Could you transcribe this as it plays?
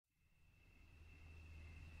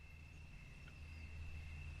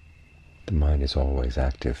The mind is always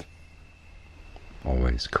active,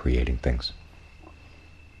 always creating things.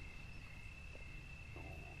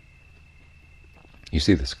 You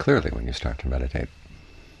see this clearly when you start to meditate.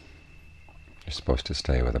 You're supposed to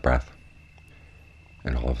stay with the breath,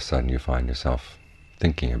 and all of a sudden you find yourself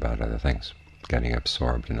thinking about other things, getting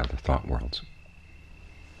absorbed in other thought worlds.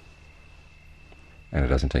 And it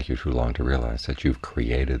doesn't take you too long to realize that you've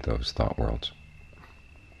created those thought worlds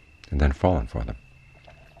and then fallen for them.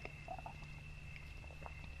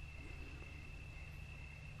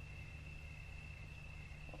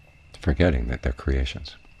 Forgetting that they're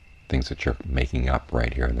creations, things that you're making up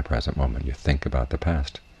right here in the present moment. You think about the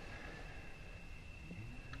past,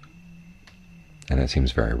 and it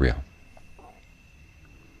seems very real.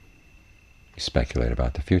 You speculate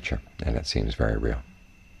about the future, and it seems very real.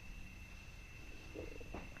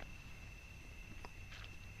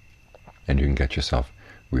 And you can get yourself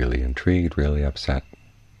really intrigued, really upset,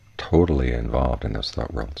 totally involved in those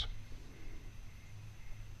thought worlds.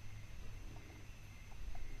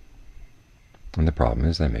 And the problem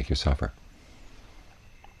is they make you suffer.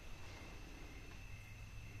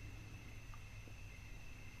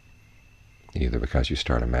 Either because you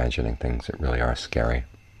start imagining things that really are scary,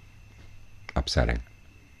 upsetting,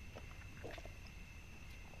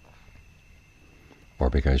 or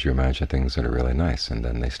because you imagine things that are really nice and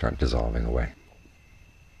then they start dissolving away.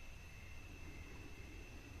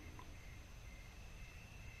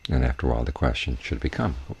 And after a while the question should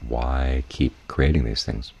become, why keep creating these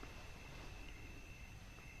things?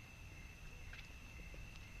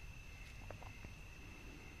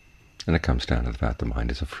 And it comes down to the fact the mind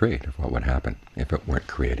is afraid of what would happen if it weren't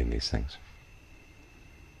creating these things.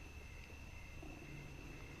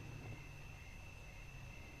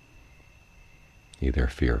 Either a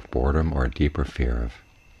fear of boredom or a deeper fear of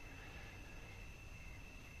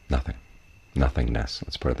nothing, nothingness,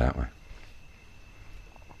 let's put it that way.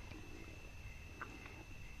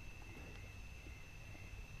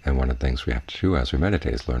 And one of the things we have to do as we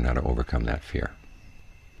meditate is learn how to overcome that fear.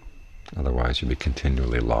 Otherwise you'll be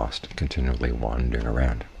continually lost, continually wandering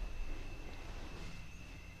around,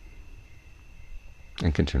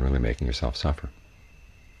 and continually making yourself suffer.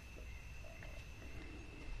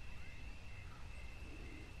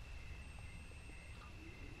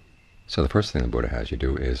 So the first thing the Buddha has you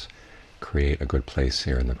do is create a good place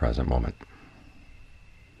here in the present moment.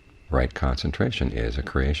 Right concentration is a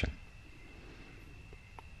creation.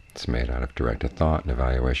 It's made out of directed thought and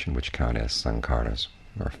evaluation, which count as sankharas,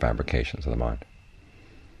 or fabrications of the mind.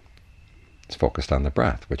 It's focused on the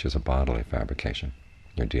breath, which is a bodily fabrication.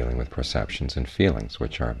 You're dealing with perceptions and feelings,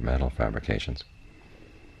 which are mental fabrications.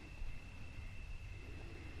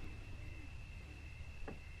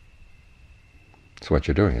 So what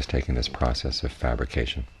you're doing is taking this process of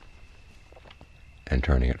fabrication and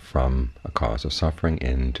turning it from a cause of suffering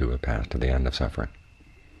into a path to the end of suffering.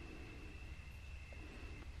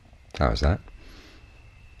 How is that?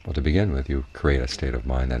 Well, to begin with, you create a state of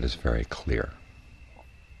mind that is very clear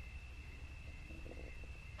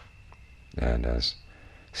and as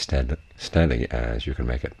steady as you can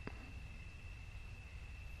make it.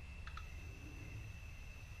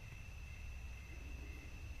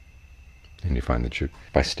 And you find that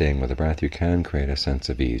by staying with the breath, you can create a sense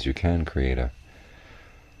of ease. You can create a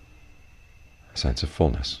sense of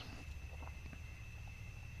fullness.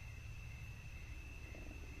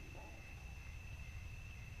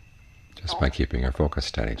 Just by keeping your focus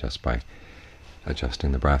steady, just by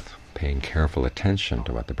adjusting the breath, paying careful attention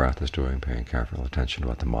to what the breath is doing, paying careful attention to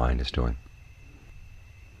what the mind is doing,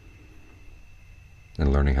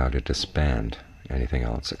 and learning how to disband anything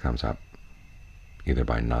else that comes up, either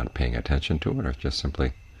by not paying attention to it or just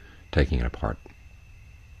simply taking it apart.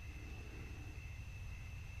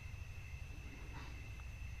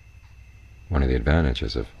 One of the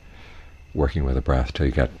advantages of working with the breath till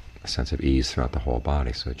you get a sense of ease throughout the whole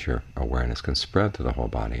body, so that your awareness can spread to the whole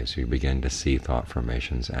body as you begin to see thought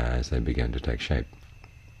formations as they begin to take shape.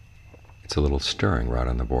 It's a little stirring right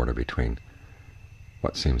on the border between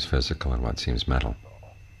what seems physical and what seems mental,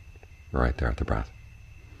 right there at the breath.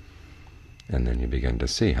 And then you begin to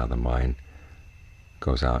see how the mind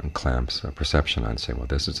goes out and clamps a perception on, say, well,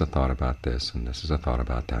 this is a thought about this, and this is a thought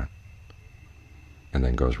about that, and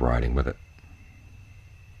then goes riding with it.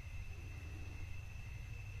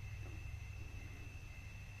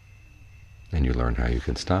 And you learn how you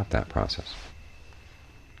can stop that process.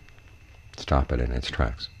 Stop it in its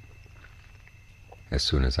tracks. As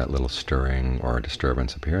soon as that little stirring or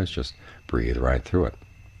disturbance appears, just breathe right through it.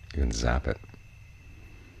 You can zap it,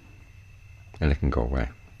 and it can go away.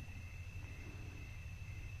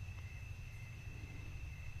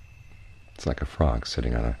 It's like a frog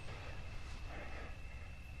sitting on a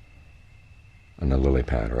on a lily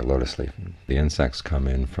pad or a lotus leaf. The insects come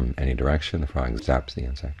in from any direction, the frog zaps the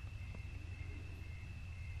insect.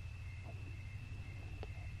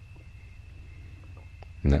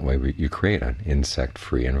 And that way you create an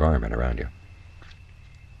insect-free environment around you.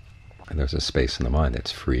 And there's a space in the mind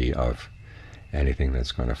that's free of anything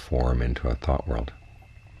that's going to form into a thought world.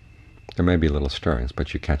 There may be little stirrings,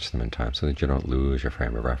 but you catch them in time so that you don't lose your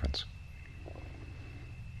frame of reference.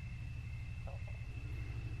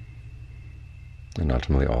 And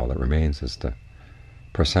ultimately all that remains is the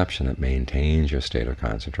perception that maintains your state of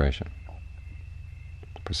concentration.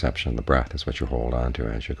 The perception of the breath is what you hold on to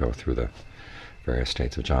as you go through the various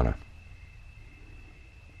states of jhana.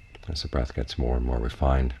 As the breath gets more and more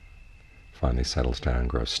refined, finally settles down,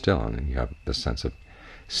 grows still, and you have this sense of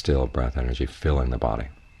still breath energy filling the body.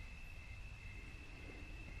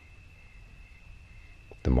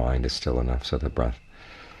 The mind is still enough so the breath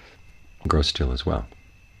grows still as well.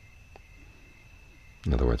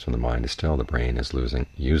 In other words, when the mind is still, the brain is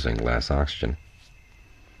using less oxygen,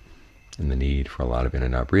 and the need for a lot of in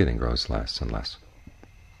and out breathing grows less and less.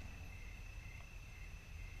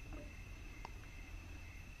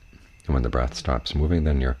 And when the breath stops moving,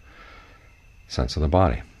 then your sense of the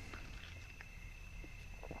body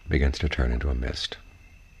begins to turn into a mist.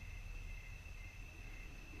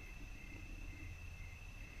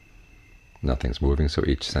 Nothing's moving, so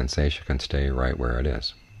each sensation can stay right where it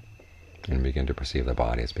is, and begin to perceive the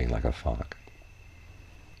body as being like a fog.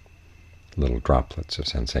 Little droplets of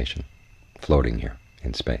sensation floating here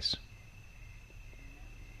in space.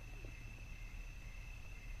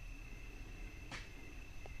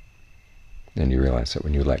 And you realize that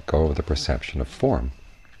when you let go of the perception of form,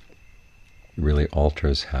 it really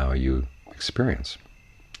alters how you experience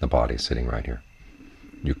the body sitting right here.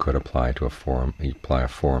 You could apply a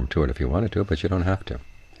form to it if you wanted to, but you don't have to.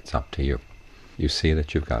 It's up to you. You see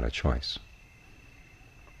that you've got a choice.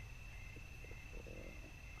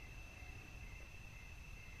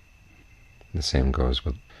 The same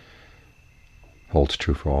holds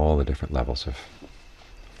true for all the different levels of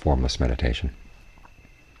formless meditation.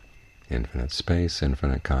 Infinite space,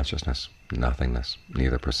 infinite consciousness, nothingness,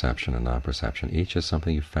 neither perception and non-perception. Each is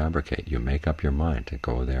something you fabricate. You make up your mind to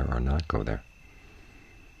go there or not go there.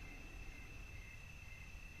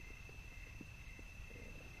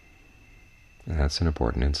 And that's an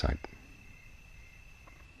important insight.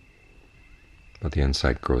 But the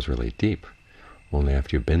insight grows really deep only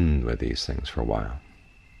after you've been with these things for a while.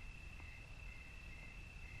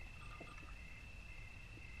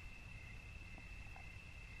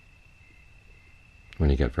 When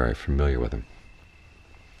you get very familiar with them,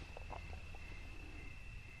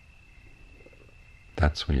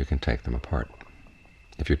 that's when you can take them apart.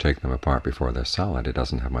 If you take them apart before they're solid, it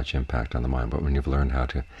doesn't have much impact on the mind. But when you've learned how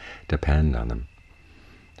to depend on them,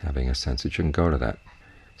 having a sense that you can go to that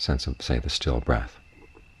sense of, say, the still breath,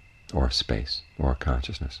 or space, or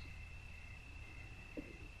consciousness,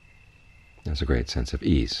 there's a great sense of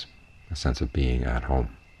ease, a sense of being at home.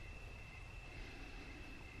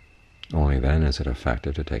 Only then is it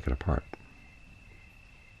effective to take it apart.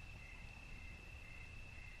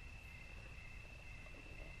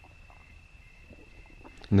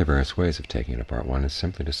 And there are various ways of taking it apart. One is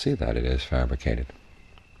simply to see that it is fabricated.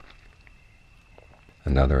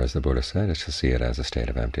 Another, as the Buddha said, is to see it as a state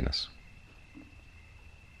of emptiness.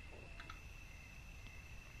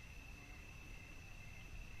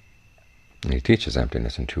 And he teaches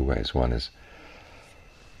emptiness in two ways. One is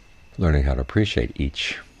learning how to appreciate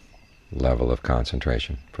each level of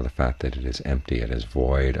concentration for the fact that it is empty, it is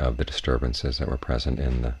void of the disturbances that were present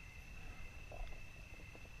in the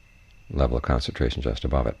level of concentration just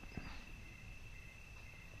above it.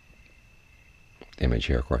 The image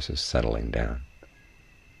here, of course, is settling down.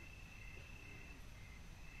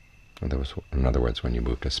 In other words, when you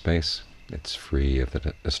move to space, it's free of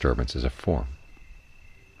the disturbances of form.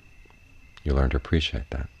 You learn to appreciate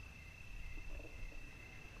that.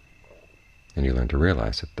 And you learn to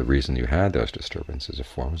realize that the reason you had those disturbances of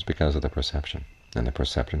form was because of the perception, and the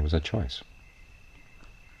perception was a choice.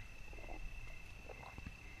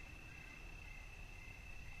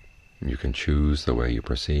 You can choose the way you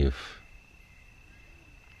perceive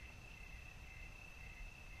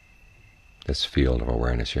this field of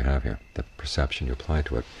awareness you have here, the perception you apply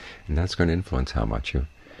to it, and that's going to influence how much you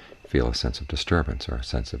feel a sense of disturbance or a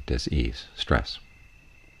sense of dis-ease, stress.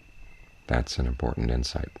 That's an important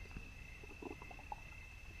insight.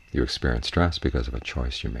 You experience stress because of a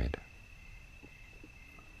choice you made.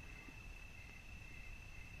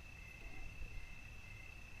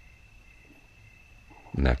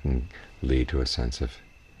 And that can lead to a sense of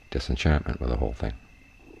disenchantment with the whole thing.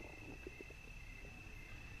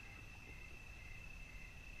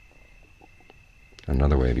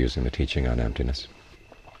 another way of using the teaching on emptiness,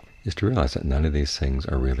 is to realize that none of these things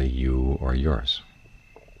are really you or yours.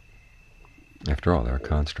 After all, they're a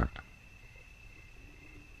construct.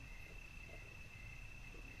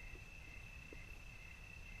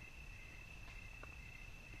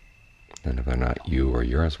 And if they're not you or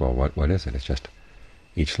yours, well, what is it? It's just,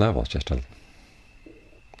 each level is just a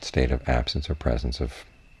state of absence or presence of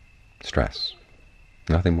stress.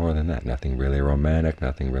 Nothing more than that. Nothing really romantic,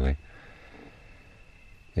 nothing really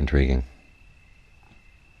intriguing.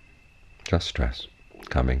 Just stress.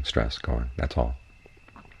 Coming, stress, going. That's all.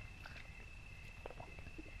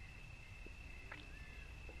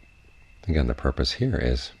 Again, the purpose here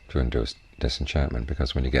is to induce disenchantment,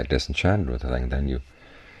 because when you get disenchanted with a thing, then you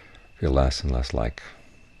feel less and less like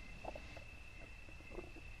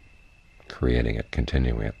creating it,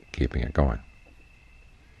 continuing it, keeping it going.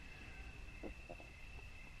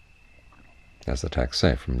 As the texts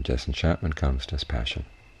say, from disenchantment comes dispassion.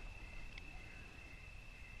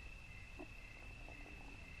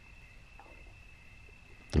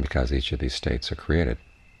 And because each of these states is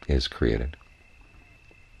created,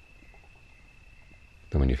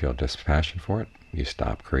 then when you feel dispassion for it, you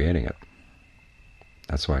stop creating it.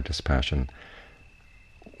 That's why dispassion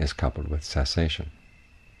is coupled with cessation.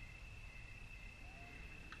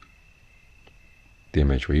 The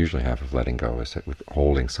image we usually have of letting go is that we're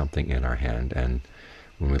holding something in our hand, and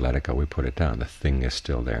when we let it go, we put it down. The thing is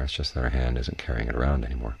still there, it's just that our hand isn't carrying it around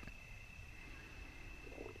anymore.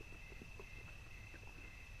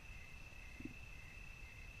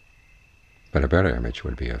 But a better image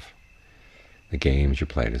would be of the games you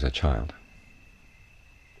played as a child.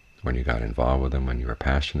 When you got involved with them, when you were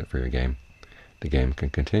passionate for your game, the game can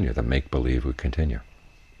continue. The make-believe would continue.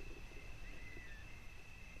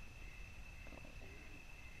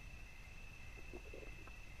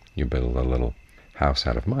 You build a little house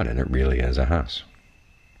out of mud, and it really is a house,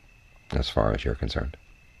 as far as you're concerned.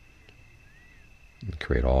 You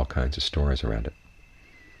create all kinds of stories around it.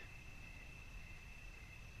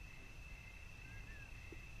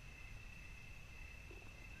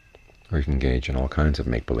 Or you can engage in all kinds of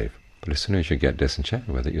make-believe. But as soon as you get disenchanted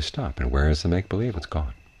with it, you stop. And where is the make-believe? It's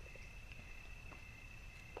gone.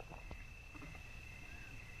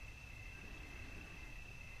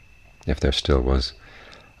 If there still was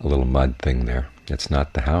a little mud thing there, it's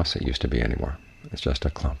not the house it used to be anymore. It's just a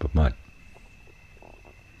clump of mud.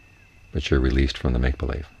 But you're released from the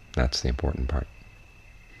make-believe. That's the important part.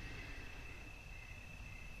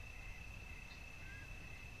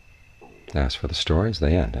 As for the stories,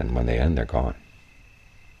 they end, and when they end, they're gone.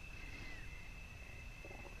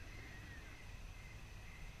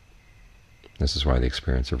 This is why the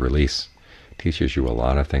experience of release teaches you a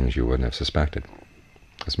lot of things you wouldn't have suspected.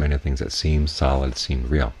 Because many things that seemed solid, seemed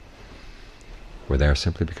real, were there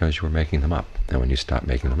simply because you were making them up. And when you stop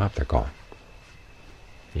making them up, they're gone.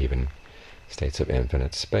 Even states of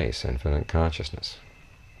infinite space, infinite consciousness,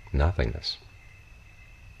 nothingness.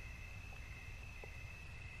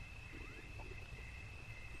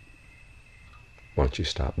 Once you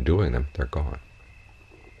stop doing them, they're gone.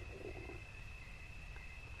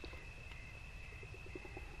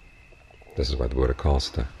 This is what the Buddha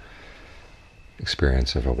calls the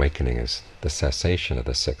experience of awakening as the cessation of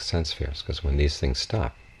the six sense spheres, because when these things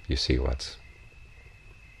stop, you see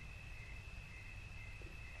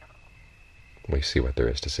we see what there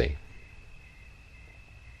is to see.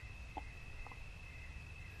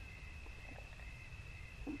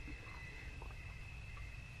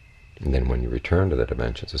 And then when you return to the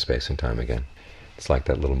dimensions of space and time again, it's like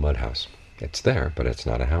that little mud house. It's there, but it's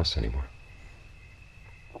not a house anymore.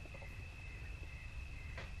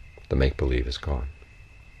 The make-believe is gone.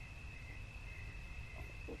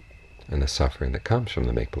 And the suffering that comes from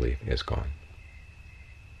the make-believe is gone.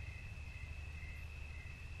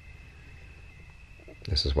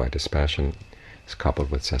 This is why dispassion is coupled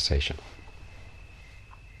with cessation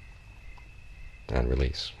and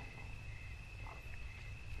release.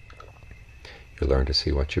 You learn to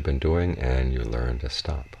see what you've been doing, and you learn to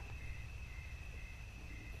stop.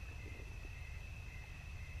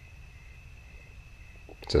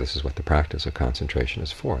 So this is what the practice of concentration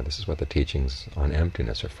is for. This is what the teachings on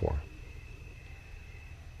emptiness are for.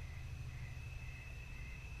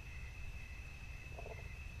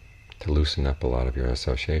 To loosen up a lot of your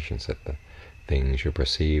associations, that the things you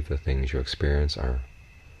perceive, the things you experience are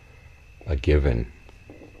a given,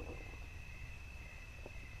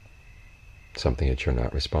 something that you're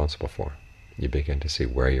not responsible for. You begin to see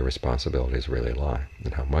where your responsibilities really lie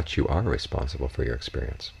and how much you are responsible for your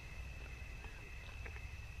experience.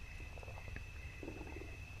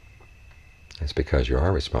 It's because you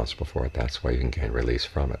are responsible for it, that's why you can gain release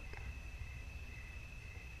from it.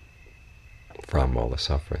 from all the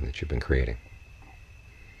suffering that you've been creating.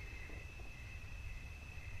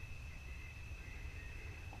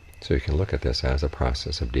 So you can look at this as a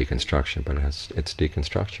process of deconstruction, but it's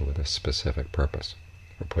deconstruction with a specific purpose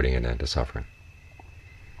for putting an end to suffering,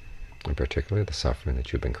 and particularly the suffering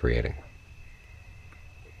that you've been creating.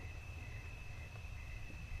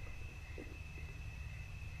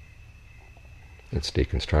 It's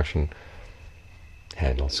deconstruction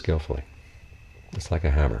handled skillfully. It's like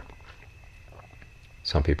a hammer.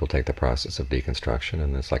 Some people take the process of deconstruction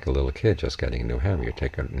and it's like a little kid just getting a new hammer. You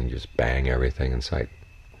take it and you just bang everything in sight.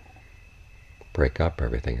 Break up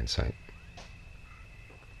everything in sight.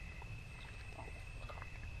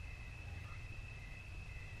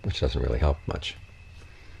 Which doesn't really help much.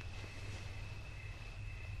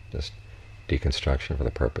 Just deconstruction for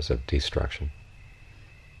the purpose of destruction.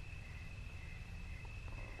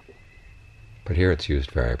 But here it's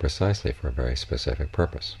used very precisely for a very specific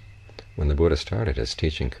purpose. When the Buddha started his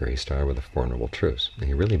teaching career, he started with the Four Noble Truths, and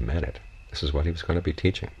he really meant it. This is what he was going to be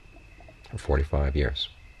teaching for 45 years.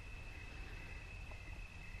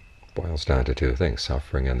 Boils down to two things: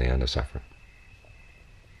 suffering and the end of suffering.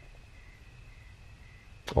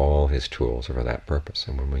 All his tools are for that purpose,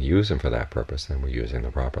 and when we use them for that purpose, then we're using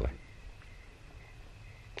them properly.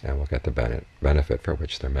 And we'll get the benefit for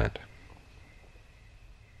which they're meant.